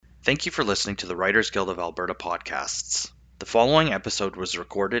Thank you for listening to the Writers Guild of Alberta podcasts. The following episode was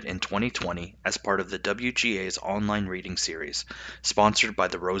recorded in 2020 as part of the WGA's online reading series, sponsored by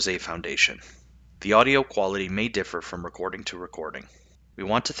the Rosé Foundation. The audio quality may differ from recording to recording. We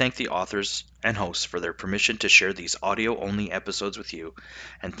want to thank the authors and hosts for their permission to share these audio-only episodes with you,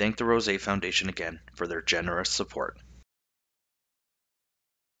 and thank the Rosé Foundation again for their generous support.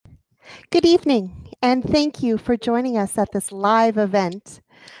 Good evening, and thank you for joining us at this live event.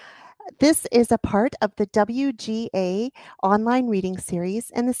 This is a part of the WGA online reading series,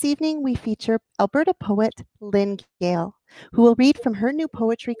 and this evening we feature Alberta poet Lynn Gale, who will read from her new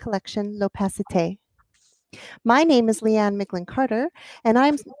poetry collection, L'Opacité. My name is Leanne Miglin-Carter, and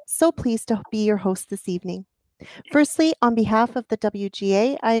I'm so pleased to be your host this evening. Firstly, on behalf of the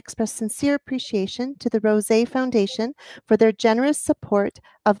WGA, I express sincere appreciation to the Rosé Foundation for their generous support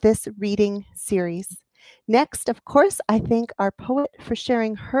of this reading series. Next, of course, I thank our poet for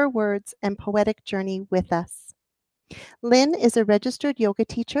sharing her words and poetic journey with us. Lynn is a registered yoga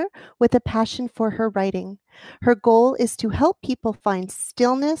teacher with a passion for her writing. Her goal is to help people find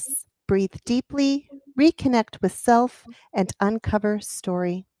stillness, breathe deeply, reconnect with self, and uncover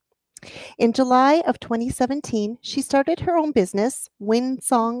story. In July of 2017, she started her own business,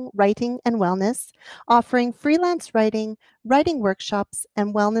 Windsong Writing and Wellness, offering freelance writing, writing workshops,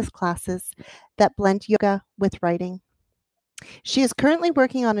 and wellness classes that blend yoga with writing. She is currently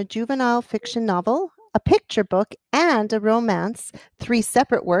working on a juvenile fiction novel, a picture book, and a romance, 3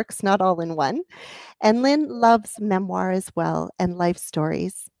 separate works, not all in one. And Lynn loves memoir as well and life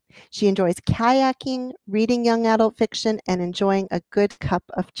stories. She enjoys kayaking, reading young adult fiction, and enjoying a good cup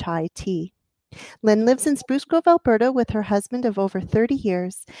of chai tea. Lynn lives in Spruce Grove, Alberta with her husband of over 30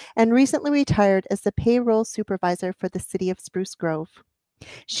 years and recently retired as the payroll supervisor for the city of Spruce Grove.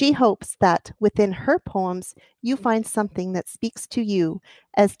 She hopes that within her poems, you find something that speaks to you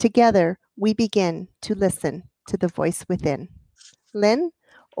as together we begin to listen to the voice within. Lynn,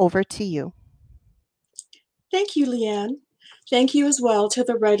 over to you. Thank you, Leanne. Thank you as well to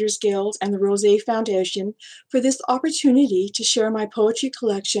the Writers Guild and the Rosé Foundation for this opportunity to share my poetry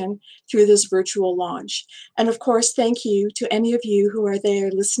collection through this virtual launch. And of course, thank you to any of you who are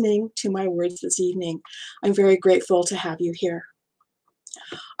there listening to my words this evening. I'm very grateful to have you here.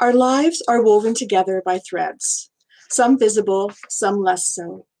 Our lives are woven together by threads, some visible, some less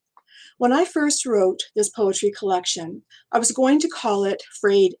so. When I first wrote this poetry collection, I was going to call it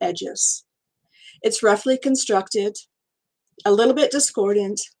Frayed Edges. It's roughly constructed, a little bit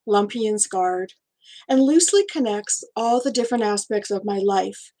discordant, lumpy and scarred, and loosely connects all the different aspects of my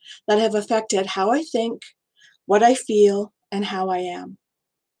life that have affected how I think, what I feel, and how I am.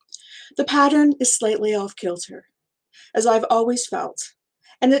 The pattern is slightly off kilter, as I've always felt,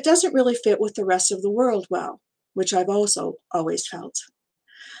 and it doesn't really fit with the rest of the world well, which I've also always felt.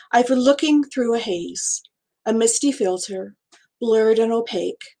 I've been looking through a haze, a misty filter, blurred and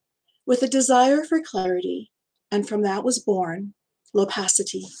opaque, with a desire for clarity, and from that was born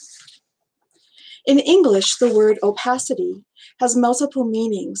L'Opacity. In English, the word opacity has multiple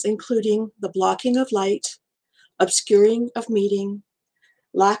meanings, including the blocking of light, obscuring of meaning,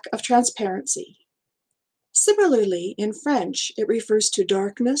 lack of transparency. Similarly, in French, it refers to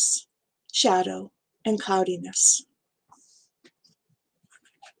darkness, shadow, and cloudiness.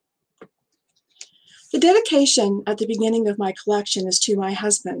 The dedication at the beginning of my collection is to my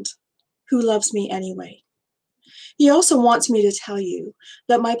husband, who loves me anyway. He also wants me to tell you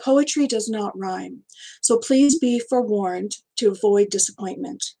that my poetry does not rhyme, so please be forewarned to avoid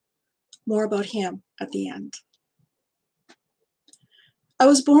disappointment. More about him at the end. I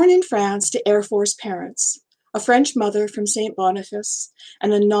was born in France to Air Force parents, a French mother from St. Boniface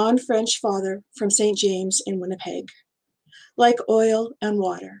and a non-French father from St. James in Winnipeg. Like oil and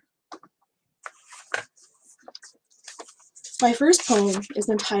water. My first poem is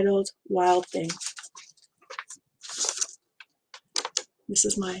entitled Wild Thing. This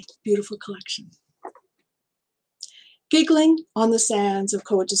is my beautiful collection. Giggling on the sands of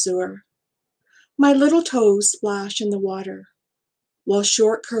Côte d'Azur, my little toes splash in the water, while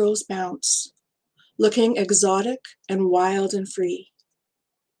short curls bounce, looking exotic and wild and free.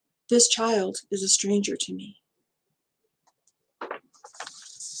 This child is a stranger to me.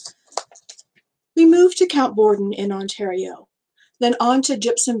 We moved to Count Borden in Ontario, then on to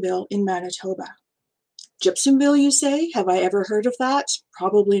Gibsonville in Manitoba. Gibsonville, you say? Have I ever heard of that?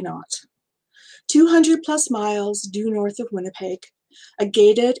 Probably not. 200 plus miles due north of Winnipeg, a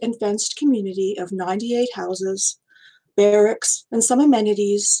gated and fenced community of 98 houses, barracks, and some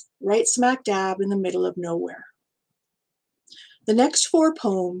amenities right smack dab in the middle of nowhere. The next 4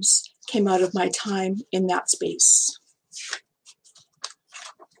 poems came out of my time in that space.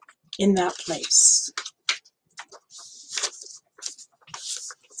 in that place.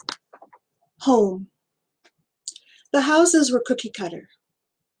 Home. The houses were cookie cutter,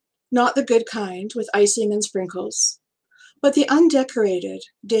 not the good kind with icing and sprinkles, but the undecorated,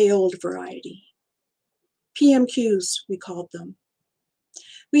 day-old variety. PMQs, we called them.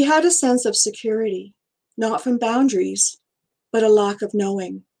 We had a sense of security, not from boundaries, but a lack of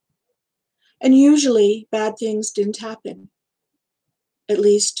knowing. And usually bad things didn't happen, at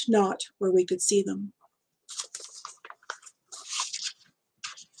least not where we could see them.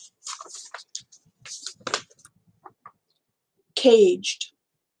 Caged.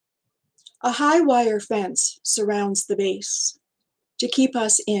 A high wire fence surrounds the base to keep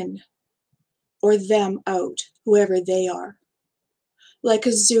us in, or them out, whoever they are, like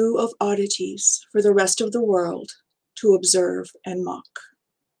a zoo of oddities for the rest of the world to observe and mock.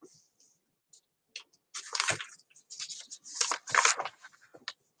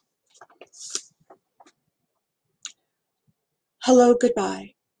 Hello,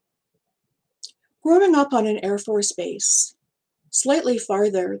 goodbye. Growing up on an Air Force base, slightly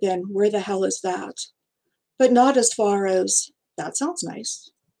farther than where the hell is that, but not as far as that sounds nice,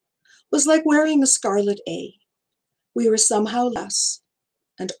 was like wearing a scarlet A. We were somehow less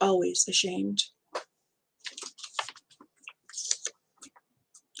and always ashamed.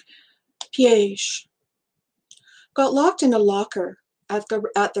 Piège. Got locked in a locker at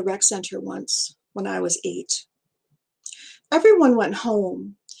the rec center once when I was 8. Everyone went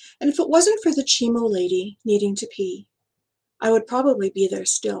home, and if it wasn't for the chemo lady needing to pee, I would probably be there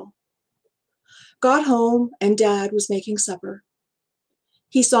still. Got home and Dad was making supper.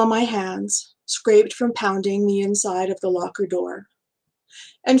 He saw my hands, scraped from pounding the inside of the locker door,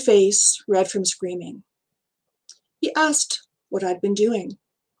 and face red from screaming. He asked what I'd been doing,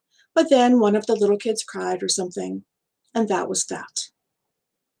 but then one of the little kids cried or something, and that was that.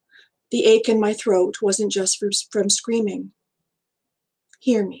 The ache in my throat wasn't just from screaming.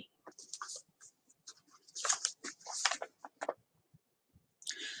 Hear me.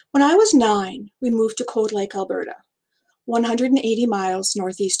 When I was 9, we moved to Cold Lake, Alberta, 180 miles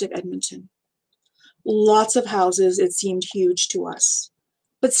northeast of Edmonton. Lots of houses, it seemed huge to us,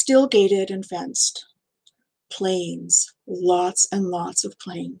 but still gated and fenced. Planes, lots and lots of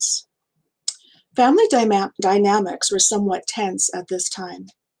planes. Family dynamics were somewhat tense at this time,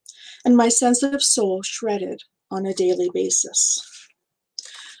 and my sensitive soul shredded on a daily basis.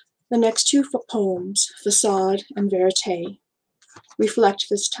 The next 2 poems, Facade and Verite, reflect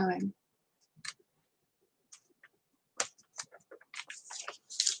this time.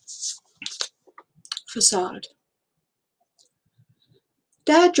 Facade.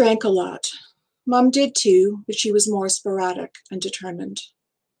 Dad drank a lot. Mom did too, but she was more sporadic and determined.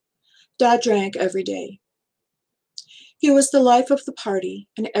 Dad drank every day. He was the life of the party,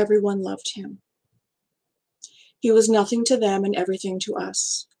 and everyone loved him. He was nothing to them and everything to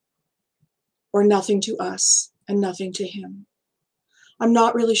us, or nothing to us and nothing to him. I'm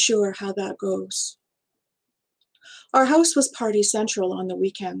not really sure how that goes. Our house was party central on the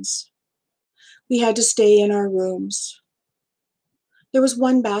weekends. We had to stay in our rooms. There was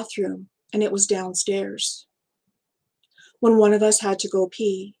one bathroom, and it was downstairs. When one of us had to go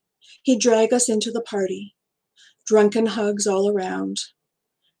pee, he'd drag us into the party, drunken hugs all around,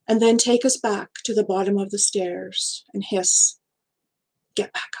 and then take us back to the bottom of the stairs and hiss,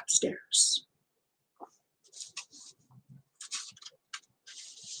 "Get back upstairs."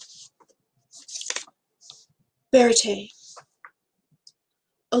 Verite.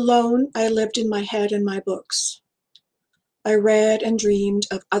 Alone, I lived in my head and my books. I read and dreamed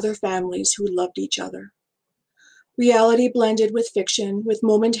of other families who loved each other. Reality blended with fiction with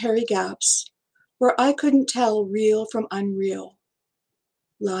momentary gaps where I couldn't tell real from unreal.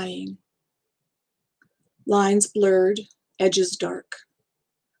 Lying. Lines blurred, edges dark.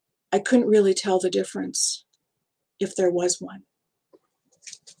 I couldn't really tell the difference, if there was one.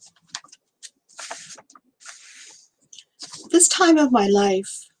 This time of my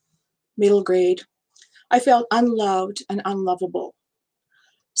life, middle grade, I felt unloved and unlovable.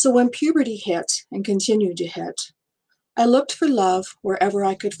 So when puberty hit and continued to hit, I looked for love wherever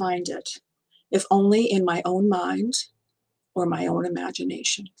I could find it, if only in my own mind or my own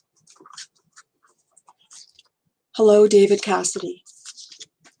imagination. Hello, David Cassidy.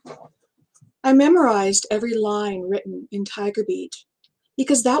 I memorized every line written in Tiger Beat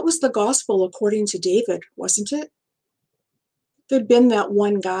because that was the gospel according to David, wasn't it? There'd been that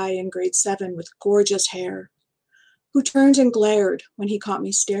one guy in grade 7 with gorgeous hair who turned and glared when he caught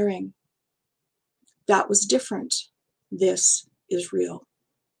me staring. That was different. This is real.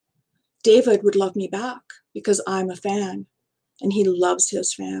 David would love me back because I'm a fan and he loves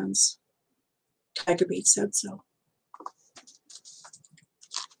his fans. Tiger Beat said so.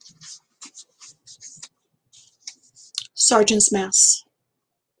 Sergeant's Mess.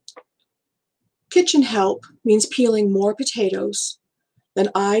 Kitchen help means peeling more potatoes than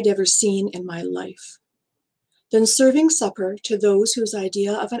I'd ever seen in my life, then serving supper to those whose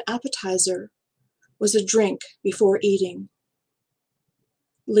idea of an appetizer was a drink before eating.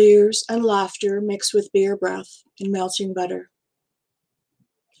 Leers and laughter mixed with beer breath and melting butter.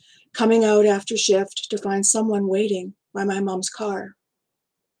 Coming out after shift to find someone waiting by my mom's car.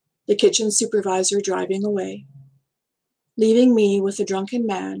 The kitchen supervisor driving away, leaving me with a drunken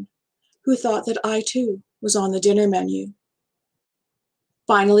man who thought that I too was on the dinner menu.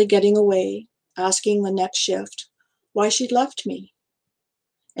 Finally getting away, asking the next shift why she'd left me,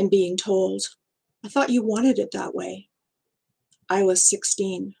 and being told, "I thought you wanted it that way." I was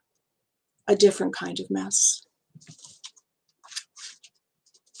 16, a different kind of mess.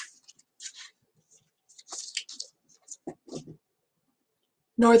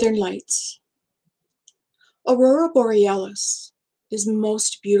 Northern Lights. Aurora Borealis is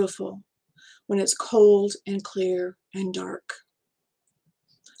most beautiful when it's cold and clear and dark.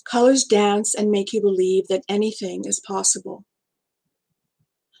 Colors dance and make you believe that anything is possible.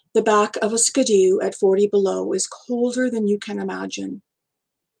 The back of a Skidoo at 40 below is colder than you can imagine.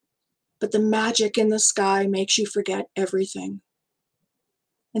 But the magic in the sky makes you forget everything.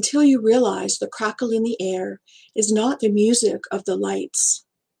 Until you realize the crackle in the air is not the music of the lights,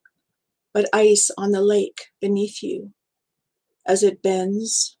 but ice on the lake beneath you as it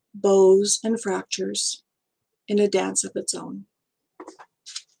bends, bows, and fractures in a dance of its own.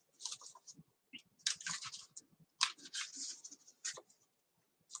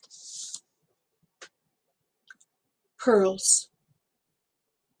 Pearls.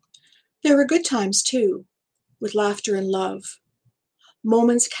 There were good times too, with laughter and love,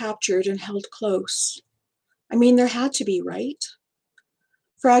 moments captured and held close. I mean, there had to be, right?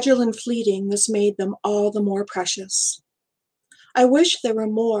 Fragile and fleeting, this made them all the more precious. I wish there were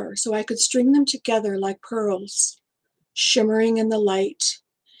more so I could string them together like pearls, shimmering in the light,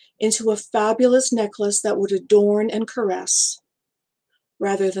 into a fabulous necklace that would adorn and caress,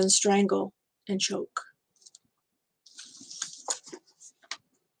 rather than strangle and choke.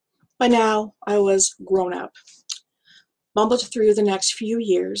 By now, I was grown up, bumbled through the next few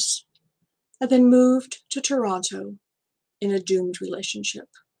years, and then moved to Toronto in a doomed relationship.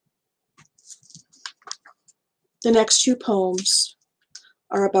 The next two poems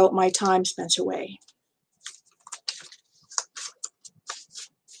are about my time spent away.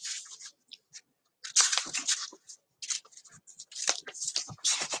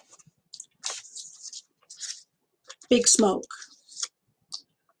 Big Smoke.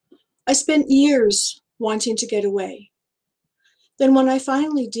 I spent years wanting to get away. Then when I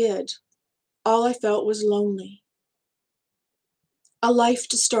finally did, all I felt was lonely. A life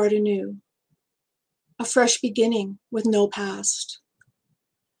to start anew. A fresh beginning with no past.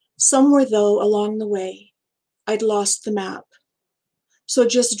 Somewhere though along the way, I'd lost the map, so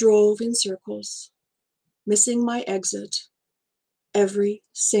just drove in circles, missing my exit every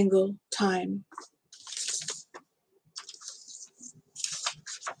single time.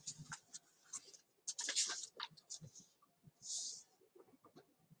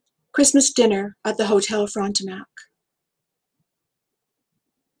 Christmas dinner at the Hotel Frontenac.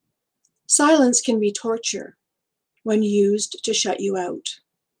 Silence can be torture when used to shut you out.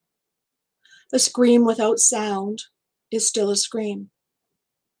 A scream without sound is still a scream.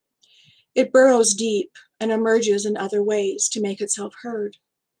 It burrows deep and emerges in other ways to make itself heard.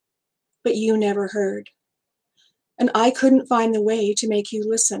 But you never heard. And I couldn't find the way to make you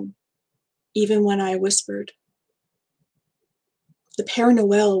listen, even when I whispered. The Père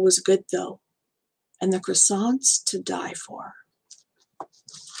Noël was good though, and the croissants to die for.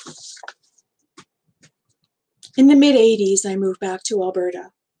 In the mid-'80s, I moved back to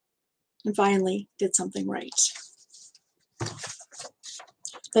Alberta and finally did something right.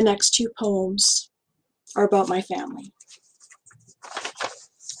 The next two poems are about my family.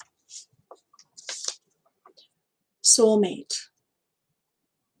 Soulmate.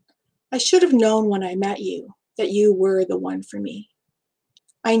 I should have known when I met you that you were the one for me.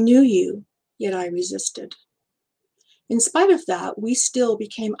 I knew you, yet I resisted. In spite of that, we still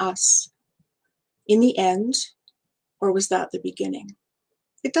became us. In the end, or was that the beginning?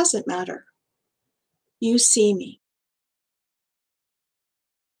 It doesn't matter. You see me,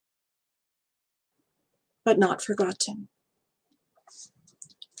 but not forgotten.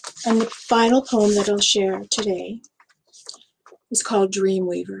 And the final poem that I'll share today is called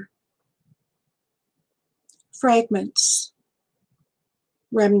Dreamweaver. Fragments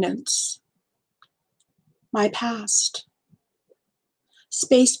remnants, my past,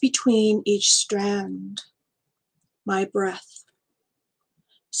 space between each strand, my breath,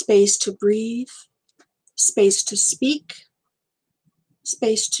 space to breathe, space to speak,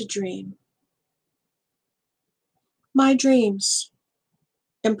 space to dream. My dreams,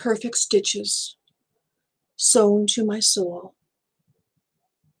 imperfect stitches, sewn to my soul,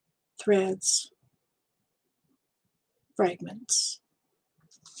 threads, fragments.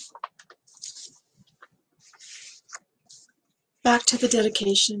 Back to the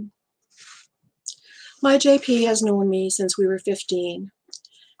dedication. My JP has known me since we were 15,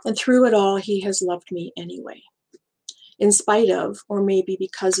 and through it all, he has loved me anyway, in spite of, or maybe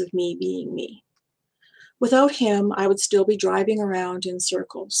because of me being me. Without him, I would still be driving around in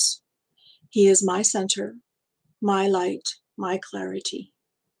circles. He is my center, my light, my clarity.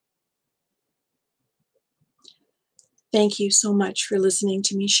 Thank you so much for listening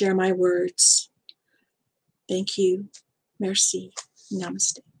to me share my words. Thank you. Merci.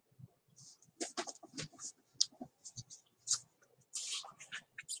 Namaste.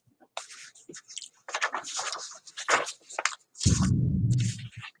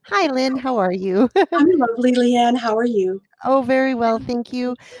 Hi, Lynn. How are you? I'm lovely, Leanne. How are you? Oh, very well. Thank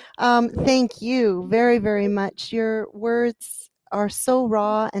you. Thank you very, very much. Your words are so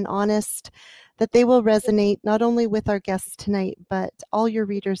raw and honest that they will resonate not only with our guests tonight, but all your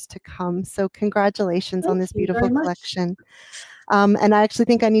readers to come. So congratulations on this beautiful collection. And I actually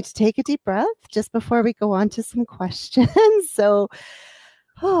think I need to take a deep breath just before we go on to some questions. So,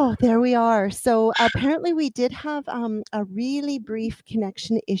 oh, there we are. So apparently we did have a really brief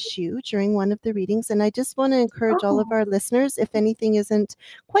connection issue during one of the readings. And I just want to encourage all of our listeners, if anything isn't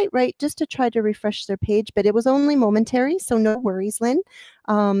quite right, just to try to refresh their page. But it was only momentary, so no worries, Lynn.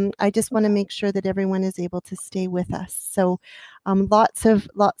 I just want to make sure that everyone is able to stay with us. So lots of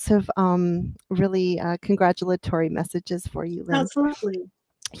really congratulatory messages for you, Lynn. Absolutely.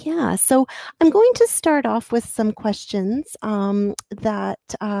 Yeah, so I'm going to start off with some questions that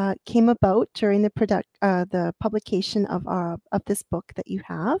came about during the publication of this book that you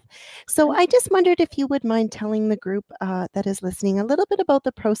have. So I just wondered if you would mind telling the group that is listening a little bit about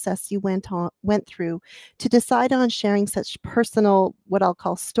the process you went through to decide on sharing such personal, what I'll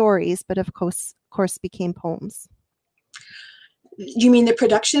call stories, but of course became poems. You mean the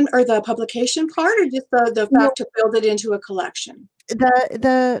production or the publication part, or just the fact to build it into a collection?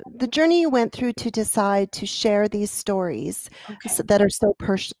 The journey you went through to decide to share these stories that are so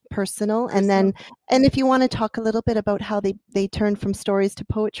personal, and if you want to talk a little bit about how they turn from stories to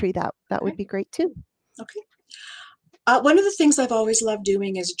poetry, that would be great too. Okay. One of the things I've always loved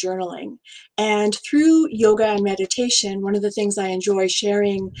doing is journaling. And through yoga and meditation, one of the things I enjoy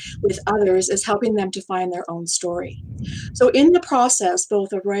sharing with others is helping them to find their own story. So in the process,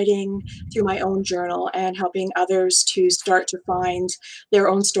 both of writing through my own journal and helping others to start to find their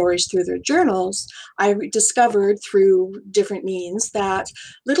own stories through their journals, I discovered through different means that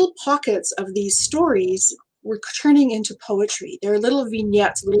little pockets of these stories were turning into poetry. There are little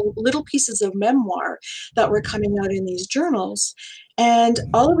vignettes, little pieces of memoir that were coming out in these journals. And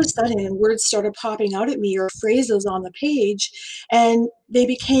all of a sudden, words started popping out at me, or phrases on the page, and they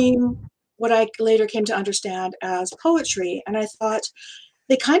became what I later came to understand as poetry. And I thought,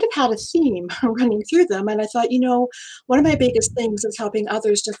 they kind of had a theme running through them. And I thought, one of my biggest things is helping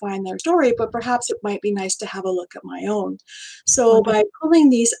others to find their story, but perhaps it might be nice to have a look at my own. So by pulling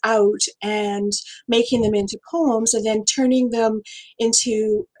these out and making them into poems and then turning them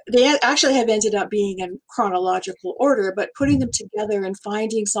into, they actually have ended up being in chronological order, but putting them together and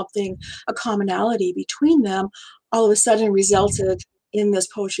finding something, a commonality between them, all of a sudden resulted in this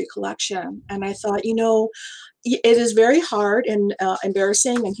poetry collection. And I thought, it is very hard and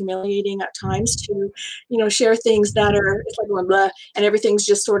embarrassing and humiliating at times to, share things that are, it's like going blah, and everything's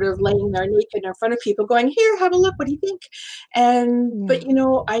just sort of laying there naked in front of people going, here, have a look, what do you think? And, but,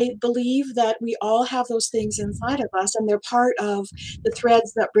 I believe that we all have those things inside of us, and they're part of the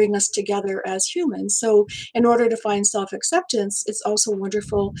threads that bring us together as humans. So in order to find self-acceptance, it's also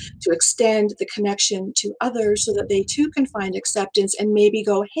wonderful to extend the connection to others so that they too can find acceptance and maybe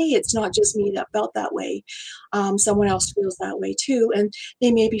go, hey, it's not just me that felt that way. Someone else feels that way too, and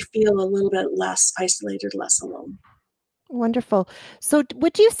they maybe feel a little bit less isolated, less alone. Wonderful. So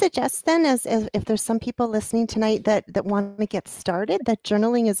would you suggest then, as if there's some people listening tonight that want to get started, that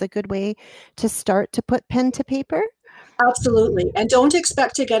journaling is a good way to start to put pen to paper? Absolutely. And don't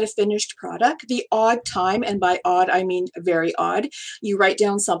expect to get a finished product. The odd time, and by odd, I mean very odd, you write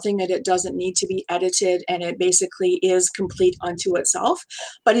down something that it doesn't need to be edited and it basically is complete unto itself.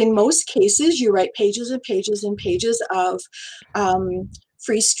 But in most cases, you write pages and pages and pages of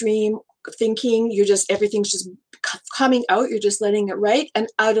free stream thinking. Everything's just coming out. You're just letting it write. And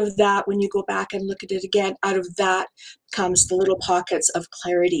out of that, when you go back and look at it again, out of that comes the little pockets of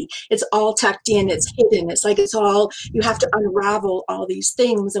clarity. It's all tucked in. It's hidden. It's like you have to unravel all these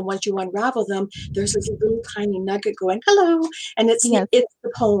things. And once you unravel them, there's this little tiny nugget going, hello. And it's Yes. it's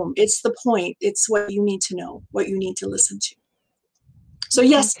the poem. It's the point. It's what you need to know, what you need to listen to. So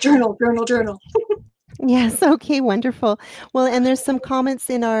yes, journal. Yes. Okay. Wonderful. Well, and there's some comments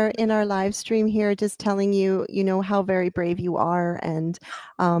in our live stream here, just telling you, how very brave you are, and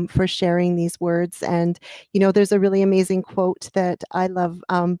for sharing these words. And there's a really amazing quote that I love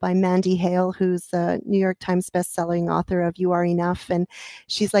by Mandy Hale, who's a New York Times bestselling author of "You Are Enough," and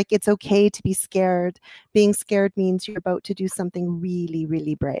she's like, "It's okay to be scared. Being scared means you're about to do something really,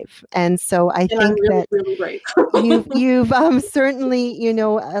 really brave." And so I think I'm really, that really brave. you've certainly,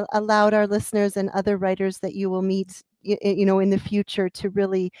 allowed our listeners and other writers that you will meet, in the future, to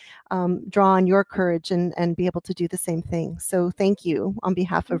really draw on your courage and be able to do the same thing. So thank you on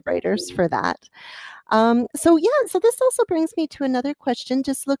behalf of writers for that. So this also brings me to another question,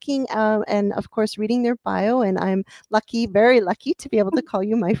 just looking and of course reading their bio, and I'm lucky, very lucky, to be able to call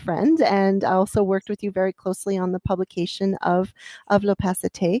you my friend, and I also worked with you very closely on the publication of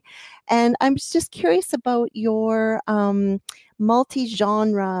L'Opacité. And I'm just curious about your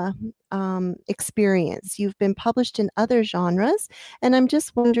multi-genre experience. You've been published in other genres, and I'm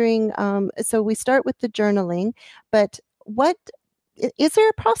just wondering, so we start with the journaling, but is there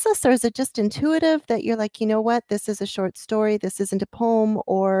a process, or is it just intuitive that you're like, what, this is a short story, this isn't a poem,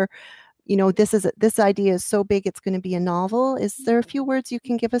 or this idea is so big it's going to be a novel? Is there a few words you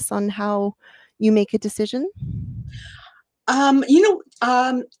can give us on how you make a decision?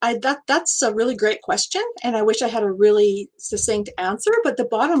 That's a really great question, and I wish I had a really succinct answer. But the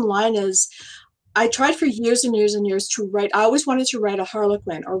bottom line is, I tried for years and years and years to write. I always wanted to write a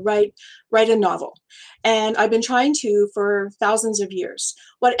Harlequin or write a novel. And I've been trying to for thousands of years.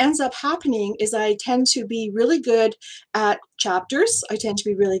 What ends up happening is I tend to be really good at chapters. I tend to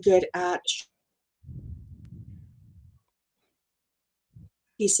be really good at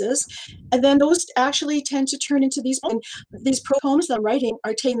pieces, and then those actually tend to turn into these poems that I'm writing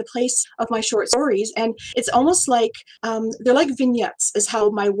are taking the place of my short stories. And it's almost like they're like vignettes is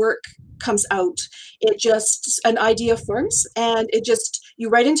how my work comes out. It just, an idea forms, and you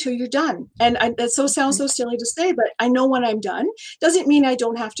write until you're done. And that sounds so silly to say, but I know when I'm done. Doesn't mean I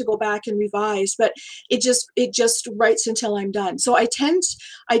don't have to go back and revise, but it just writes until I'm done. So I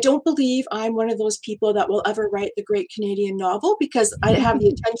don't believe I'm one of those people that will ever write the great Canadian novel, because I have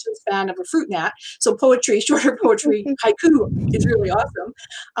the attention span of a fruit gnat. So shorter poetry, haiku is really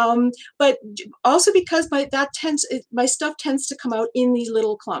awesome. But also because my stuff tends to come out in these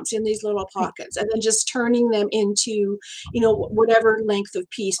little clumps, in these little pockets, and then just turning them into, whatever length of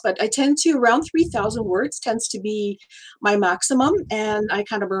piece. But I tend to, around 3,000 words tends to be my maximum, and I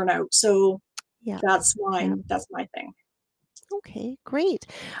kind of burn out. So that's my thing. Okay, great.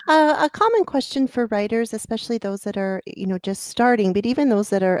 A common question for writers, especially those that are, just starting, but even those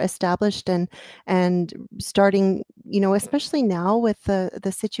that are established and starting, especially now with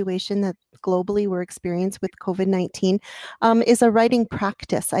the situation that globally we're experiencing with COVID-19, is a writing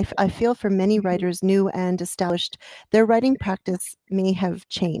practice. I feel for many writers, new and established, their writing practice may have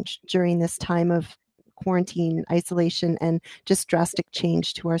changed during this time of quarantine, isolation, and just drastic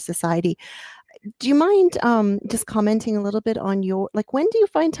change to our society. Do you mind just commenting a little bit on when do you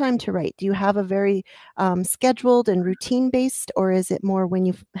find time to write? Do you have a very scheduled and routine based, or is it more when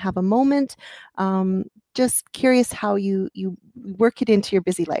you have a moment? Just curious how you work it into your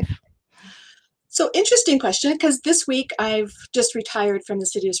busy life. So interesting question, because this week I've just retired from the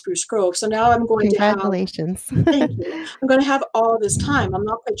city of Spruce Grove. So now I'm going Congratulations. to have, thank you. I'm going to have all this time. I'm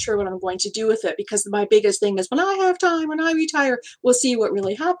not quite sure what I'm going to do with it, because my biggest thing is when I have time, when I retire, we'll see what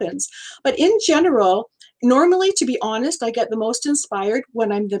really happens. But in general, normally, to be honest, I get the most inspired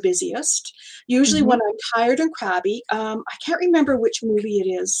when I'm the busiest. Usually when I'm tired and crabby. I can't remember which movie it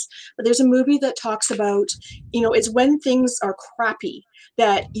is, but there's a movie that talks about, it's when things are crappy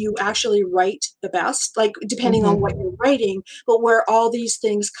that you actually write the best, like depending on what you're writing, but where all these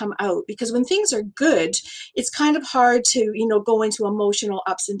things come out. Because when things are good, it's kind of hard to, go into emotional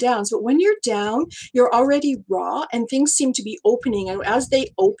ups and downs. But when you're down, you're already raw, and things seem to be opening. And as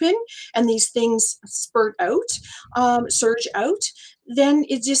they open and these things surge out, then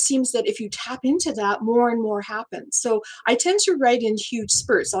it just seems that if you tap into that, more and more happens. So I tend to write in huge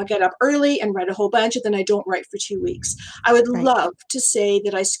spurts. I'll get up early and write a whole bunch, and then I don't write for 2 weeks. I would Right. love to say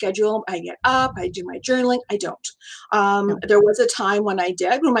that I schedule, I get up, I do my journaling. I don't. No. There was a time when I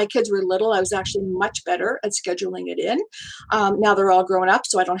did. When my kids were little, I was actually much better at scheduling it in. Now they're all grown up,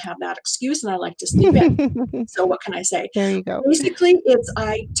 so I don't have that excuse, and I like to sleep in. So what can I say? There you go. Basically,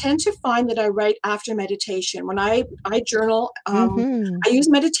 I tend to find that I write after meditation. When I journal, I use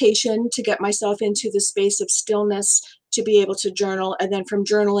meditation to get myself into the space of stillness to be able to journal. And then from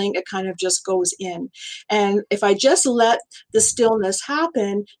journaling, it kind of just goes in. And if I just let the stillness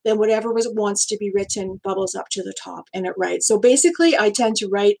happen, then whatever wants to be written bubbles up to the top and it writes. So basically, I tend to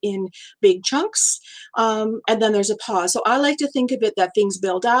write in big chunks, and then there's a pause. So I like to think of it that things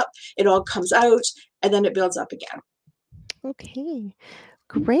build up, it all comes out, and then it builds up again. Okay,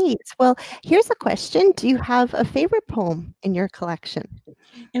 great. Well, here's a question. Do you have a favorite poem in your collection?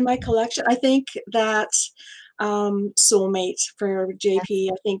 In my collection, I think that Soulmate for JP,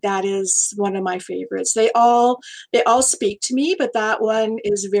 I think that is one of my favorites. They all speak to me, but that one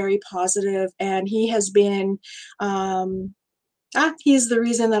is very positive, and he has been he's the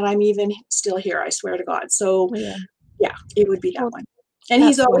reason that I'm even still here, I swear to God. So yeah, it would be that one. And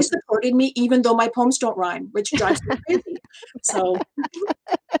he's always supported me, even though my poems don't rhyme, which drives me crazy. So,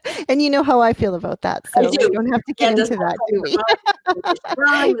 and you know how I feel about that, so we don't have to get into that, do we?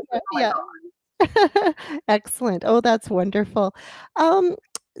 Yeah. Excellent. Oh, that's wonderful.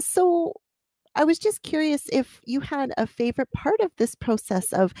 So I was just curious if you had a favorite part of this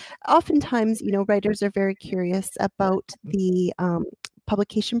process of, oftentimes, writers are very curious about the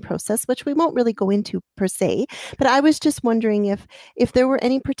publication process, which we won't really go into per se, but I was just wondering if there were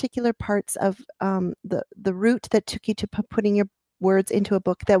any particular parts of the route that took you to putting your words into a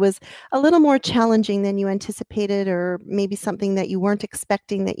book that was a little more challenging than you anticipated, or maybe something that you weren't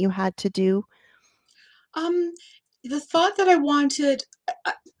expecting that you had to do. The thought that I wanted,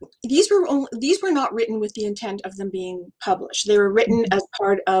 these were not written with the intent of them being published. They were written as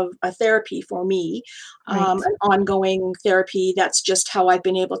part of a therapy for me, an ongoing therapy. That's just how I've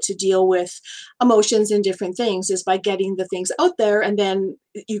been able to deal with emotions and different things, is by getting the things out there, and then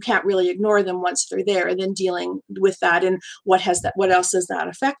you can't really ignore them once they're there, and then dealing with that and what else has that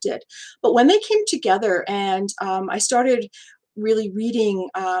affected. But when they came together, and I started really reading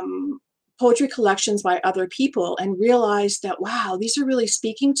poetry collections by other people, and realized that, wow, these are really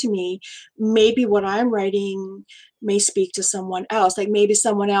speaking to me. Maybe what I'm writing may speak to someone else. Like maybe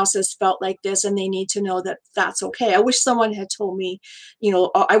someone else has felt like this, and they need to know that that's okay. I wish someone had told me,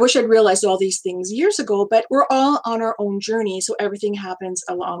 I wish I'd realized all these things years ago, but we're all on our own journey. So everything happens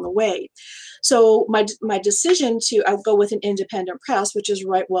along the way. So my decision to go with an independent press, which is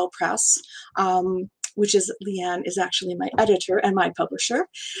Write Well Press, which is Leanne is actually my editor and my publisher.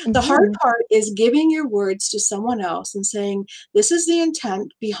 The hard part is giving your words to someone else and saying, this is the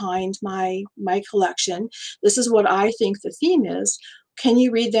intent behind my collection. This is what I think the theme is. Can you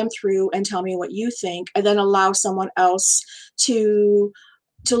read them through and tell me what you think? And then allow someone else to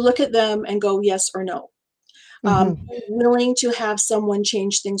look at them and go yes or no. Willing to have someone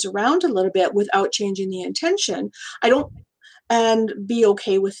change things around a little bit without changing the intention. And be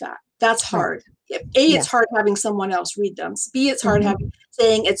okay with that. That's hard. It's hard having someone else read them. B, it's hard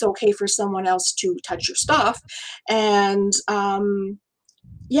saying it's okay for someone else to touch your stuff. And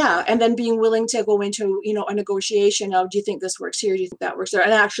and then being willing to go into, a negotiation of, do you think this works here? Do you think that works there?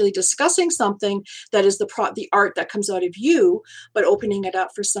 And actually discussing something that is the art that comes out of you, but opening it up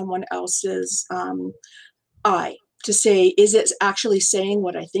for someone else's eye to say, is it actually saying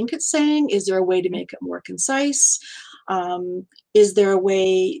what I think it's saying? Is there a way to make it more concise? Is there a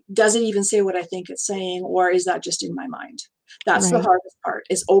way, does it even say what I think it's saying, or is that just in my mind? That's the hardest part,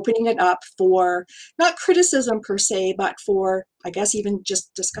 is opening it up for not criticism per se, but for, I guess, even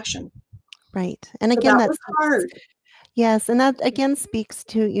just discussion. Right. And again, that's hard. Yes, and that again speaks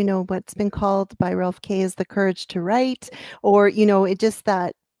to, what's been called by Ralph Kay as the courage to write, or, it just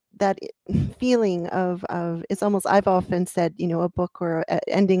that feeling of it's almost, I've often said, a book or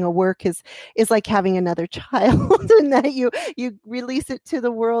ending a work is like having another child, and that you release it to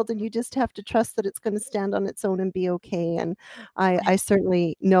the world, and you just have to trust that it's going to stand on its own and be okay. And I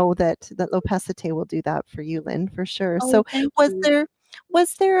certainly know that L'Opacité will do that for you, Lynn, for sure. So was there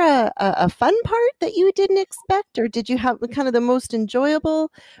a fun part that you didn't expect, or did you have kind of the most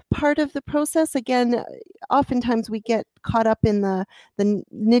enjoyable part of the process? Again, oftentimes we get caught up in the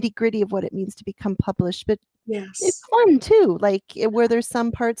nitty gritty of what it means to become published, but it's fun too. Like, were there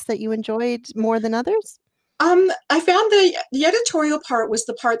some parts that you enjoyed more than others? I found the editorial part was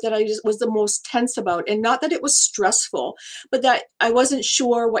the part that I just was the most tense about, and not that it was stressful, but that I wasn't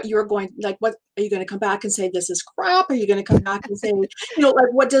sure what you were going, like, what are you going to come back and say, this is crap? Are you going to come back and say,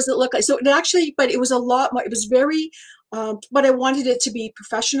 like, what does it look like? So it actually, but it was a lot more, it was very, but I wanted it to be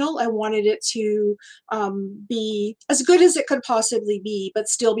professional. I wanted it to be as good as it could possibly be, but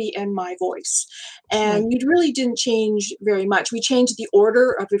still be in my voice. And we really didn't change very much. We changed the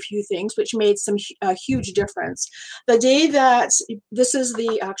order of a few things, which made a huge difference. The day that this is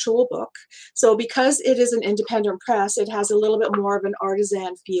the actual book, so because it is an independent press, it has a little bit more of an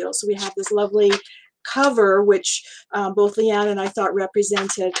artisan feel. So we have this lovely cover, which both Leanne and I thought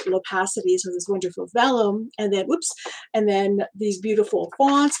represented Lopacity, so this wonderful vellum, and then these beautiful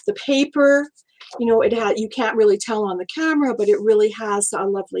fonts, the paper. It had, you can't really tell on the camera, but it really has a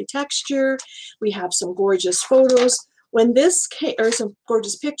lovely texture. We have some gorgeous photos. When this came, or some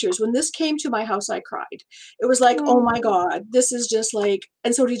gorgeous pictures, when this came to my house, I cried. It was like, oh my God, this is just like,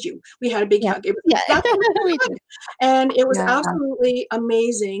 and so did you. We had a big hug. We did. And it was absolutely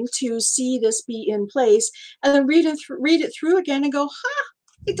amazing to see this be in place, and then read it through again and go,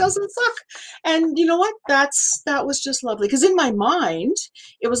 it doesn't suck. And you know what? That was just lovely. Because in my mind,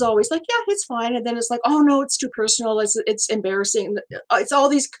 it was always like, yeah, it's fine. And then it's like, oh no, it's too personal. It's embarrassing.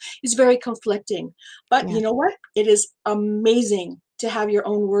 It's very conflicting. But you know what? It is amazing to have your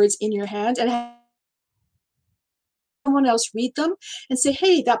own words in your hand and have someone else read them and say,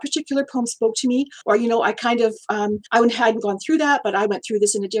 hey, that particular poem spoke to me, or I kind of I hadn't gone through that, but I went through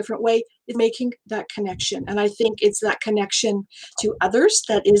this in a different way. It's making that connection, and I think it's that connection to others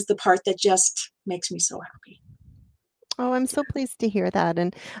that is the part that just makes me so happy. Oh, I'm so pleased to hear that.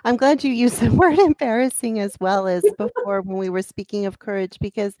 And I'm glad you used the word embarrassing as well as before when we were speaking of courage,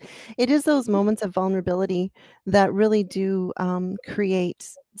 because it is those moments of vulnerability that really do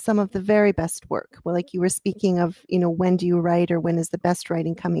create some of the very best work. Well, like you were speaking of, when do you write, or when is the best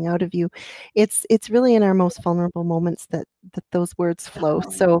writing coming out of you? It's really in our most vulnerable moments that those words flow.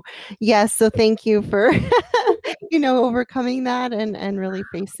 So yes, so thank you for overcoming that and really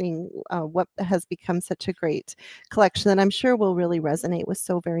facing what has become such a great collection that I'm sure will really resonate with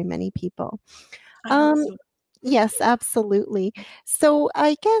so very many people. Yes, absolutely. So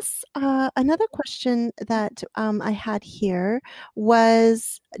I guess another question that I had here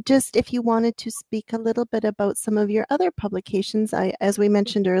was just if you wanted to speak a little bit about some of your other publications. As we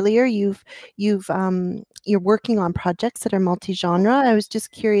mentioned earlier, you're working on projects that are multi-genre. I was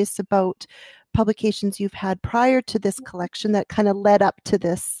just curious about publications you've had prior to this collection that kind of led up to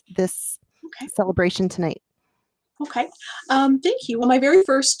this celebration tonight. Okay, thank you. Well, my very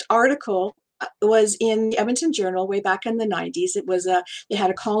first article was in the Edmonton Journal way back in the 90s. It was they had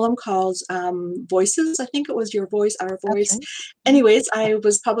a column called Voices. I think it was Your Voice, Our Voice. Okay. Anyways, I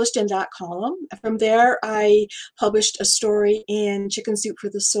was published in that column. From there, I published a story in Chicken Soup for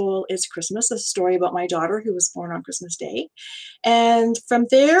the Soul Is Christmas, a story about my daughter who was born on Christmas Day. And from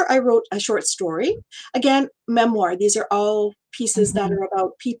there, I wrote a short story. Again, memoir. These are all pieces that are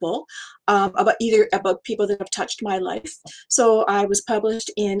about people, about people that have touched my life. So I was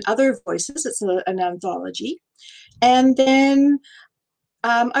published in Other Voices. It's an anthology. And then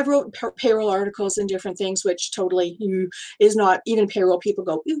I wrote payroll articles and different things, which totally is not even payroll people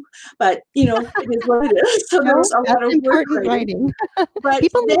go, ooh, but it is what it is. So there was a lot of work writing. But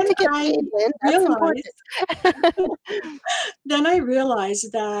people need to get paid, then I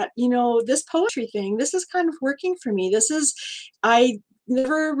realized that, this poetry thing, this is kind of working for me. I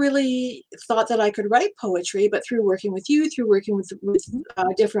never really thought that I could write poetry, but through working with you, through working with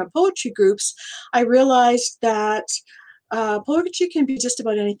different poetry groups, I realized that poetry can be just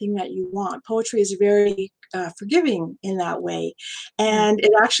about anything that you want. Poetry is very forgiving in that way. And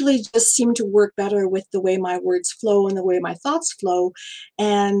it actually just seemed to work better with the way my words flow and the way my thoughts flow.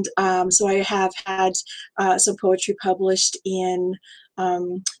 And so I have had some poetry published in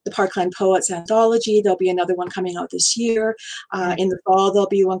the Parkland Poets Anthology. There'll be another one coming out this year. In the fall, there'll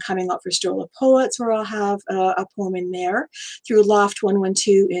be one coming out for Stroll of Poets, where I'll have a poem in there. Through Loft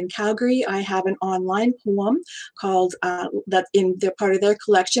 112 in Calgary, I have an online poem called that in their part of their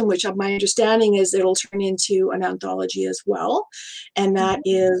collection, which my understanding is it'll turn into an anthology as well. And that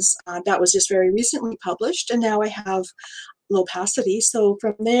was just very recently published. And now I have Lopacity. So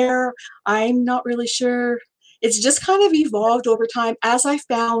from there, I'm not really sure. It's just kind of evolved over time as I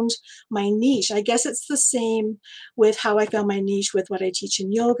found my niche. I guess it's the same with how I found my niche with what I teach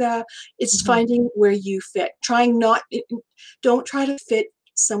in yoga. It's finding where you fit. Don't try to fit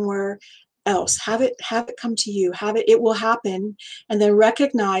somewhere else. Have it come to you. It will happen. And then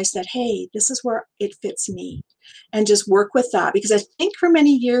recognize that, hey, this is where it fits me. and just work with that, because I think for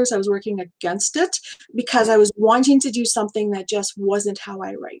many years I was working against it because I was wanting to do something that just wasn't how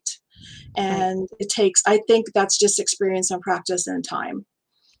I write. And it takes, I think that's just experience and practice and time.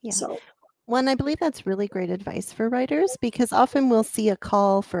 Yeah. So. Well, and I believe that's really great advice for writers, because often we'll see a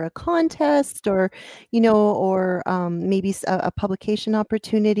call for a contest or, or maybe a publication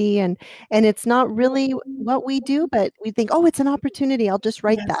opportunity, and it's not really what we do, but we think, oh, it's an opportunity, I'll just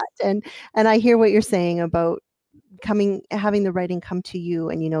write Yes. that. And I hear what you're saying about having the writing come to you,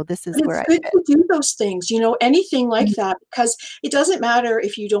 and this is where I It's good fit. to do those things, anything like that, because it doesn't matter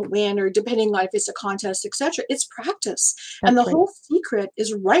if you don't win, or depending on if it's a contest, etc. It's practice. And the That's right. whole secret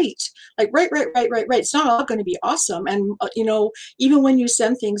is write. Like write. It's not all going to be awesome. And even when you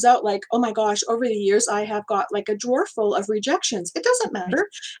send things out, like, oh my gosh, over the years I have got like a drawer full of rejections. It doesn't matter.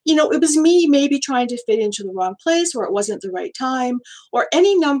 It was me maybe trying to fit into the wrong place, or it wasn't the right time, or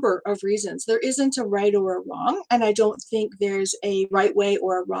any number of reasons. There isn't a right or a wrong, and I don't think there's a right way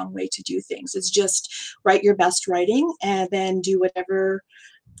or a wrong way to do things. It's just write your best writing, and then do whatever,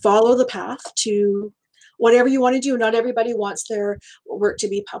 follow the path to whatever you want to do. Not everybody wants their work to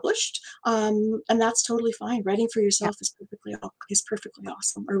be published, and that's totally fine. Writing for yourself is perfectly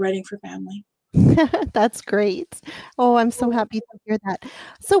awesome, or writing for family. That's great. Oh, I'm so happy to hear that.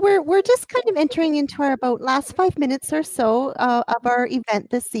 So we're just kind of entering into our about last 5 minutes or so of our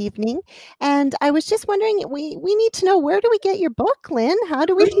event this evening, and I was just wondering, we need to know, where do we get your book, Lynn? How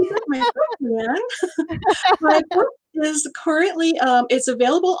do we? My book, man. My book is currently it's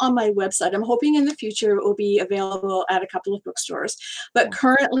available on my website. I'm hoping in the future it will be available at a couple of bookstores, but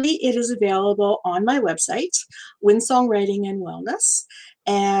currently it is available on my website, Winsong Writing and Wellness.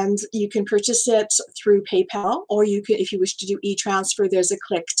 And you can purchase it through PayPal, or you can, if you wish to do e-transfer, there's a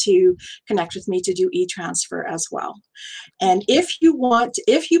click to connect with me to do e-transfer as well. And if you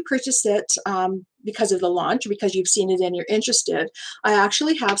purchase it because of the launch, because you've seen it and you're interested, I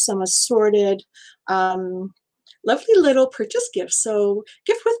actually have some assorted lovely little purchase gifts. So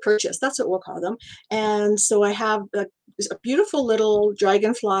gift with purchase, that's what we'll call them. And so I have a beautiful little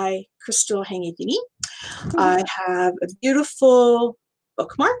dragonfly crystal hangy thingy. I have a beautiful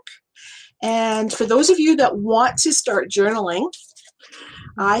bookmark. And for those of you that want to start journaling,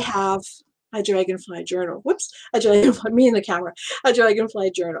 I have a dragonfly journal. A dragonfly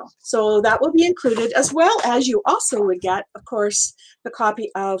journal. So that will be included, as well as you also would get, of course, the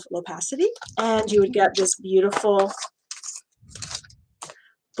copy of Lopacity, and you would get this beautiful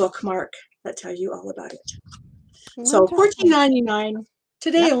bookmark that tells you all about it. So $14.99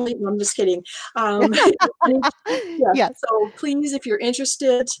 today only. No, I'm just kidding. So please, if you're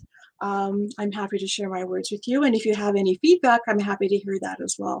interested, I'm happy to share my words with you. And if you have any feedback, I'm happy to hear that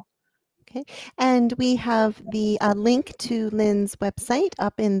as well. Okay, and we have the link to Lynn's website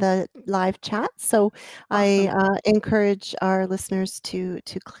up in the live chat. So awesome. I encourage our listeners to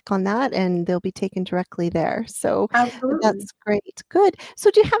click on that, and they'll be taken directly there. So absolutely. That's great. Good.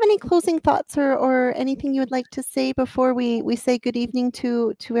 So do you have any closing thoughts or anything you would like to say before we say good evening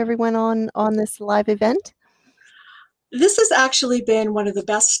to everyone on this live event? This has actually been one of the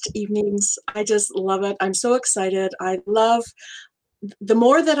best evenings. I just love it. I'm so excited. The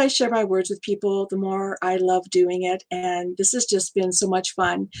more that I share my words with people, the more I love doing it. And this has just been so much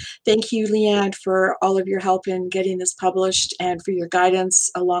fun. Thank you, Leanne, for all of your help in getting this published and for your guidance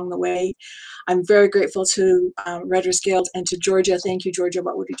along the way. I'm very grateful to Writers Guild, and to Georgia. Thank you, Georgia.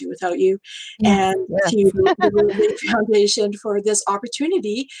 What would we do without you? Yes, and yes. To the Rosé Foundation for this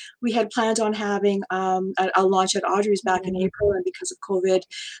opportunity. We had planned on having a launch at Audrey's back in April, and because of COVID,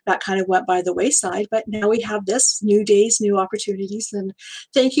 that kind of went by the wayside. But now we have this, new days, new opportunities. And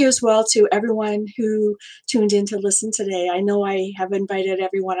thank you as well to everyone who tuned in to listen today. I know I have invited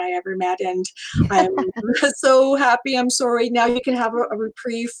everyone I ever met, and I'm so happy. I'm sorry. Now you can have a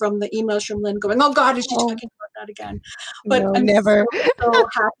reprieve from the emails from Lynn going, oh God, is she talking about that again? But no, I'm never. so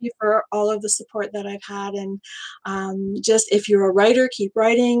happy for all of the support that I've had. And just, if you're a writer, keep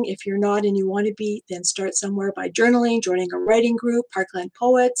writing. If you're not and you want to be, then start somewhere by journaling, joining a writing group, Parkland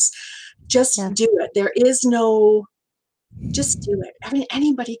Poets. Just do it. There is no... Just do it. I mean,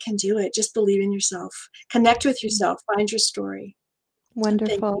 anybody can do it. Just believe in yourself. Connect with yourself. Find your story.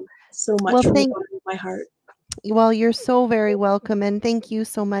 Wonderful. Thank you so much from the bottom of my heart. Well, you're so very welcome, and thank you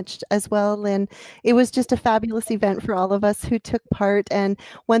so much as well, Lynn. It was just a fabulous event for all of us who took part. And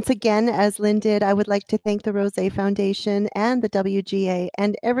once again, as Lynn did, I would like to thank the Rosé Foundation and the WGA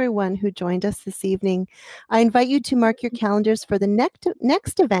and everyone who joined us this evening. I invite you to mark your calendars for the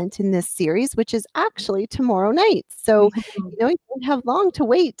next event in this series, which is actually tomorrow night. So, you don't have long to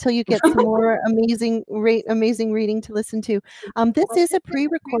wait till you get some more amazing reading to listen to. This is a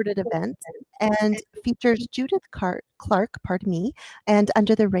pre-recorded event and features Judith Judith Clark, and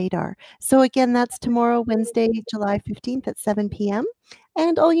Under the Radar. So again, that's tomorrow, Wednesday, July 15th at 7 p.m.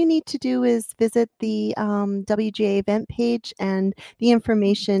 And all you need to do is visit the WGA event page, and the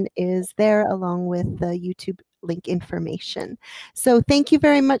information is there along with the YouTube link information. So thank you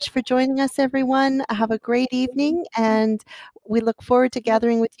very much for joining us, everyone. Have a great evening, and we look forward to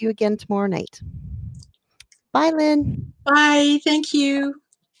gathering with you again tomorrow night. Bye, Lynn. Bye. Thank you.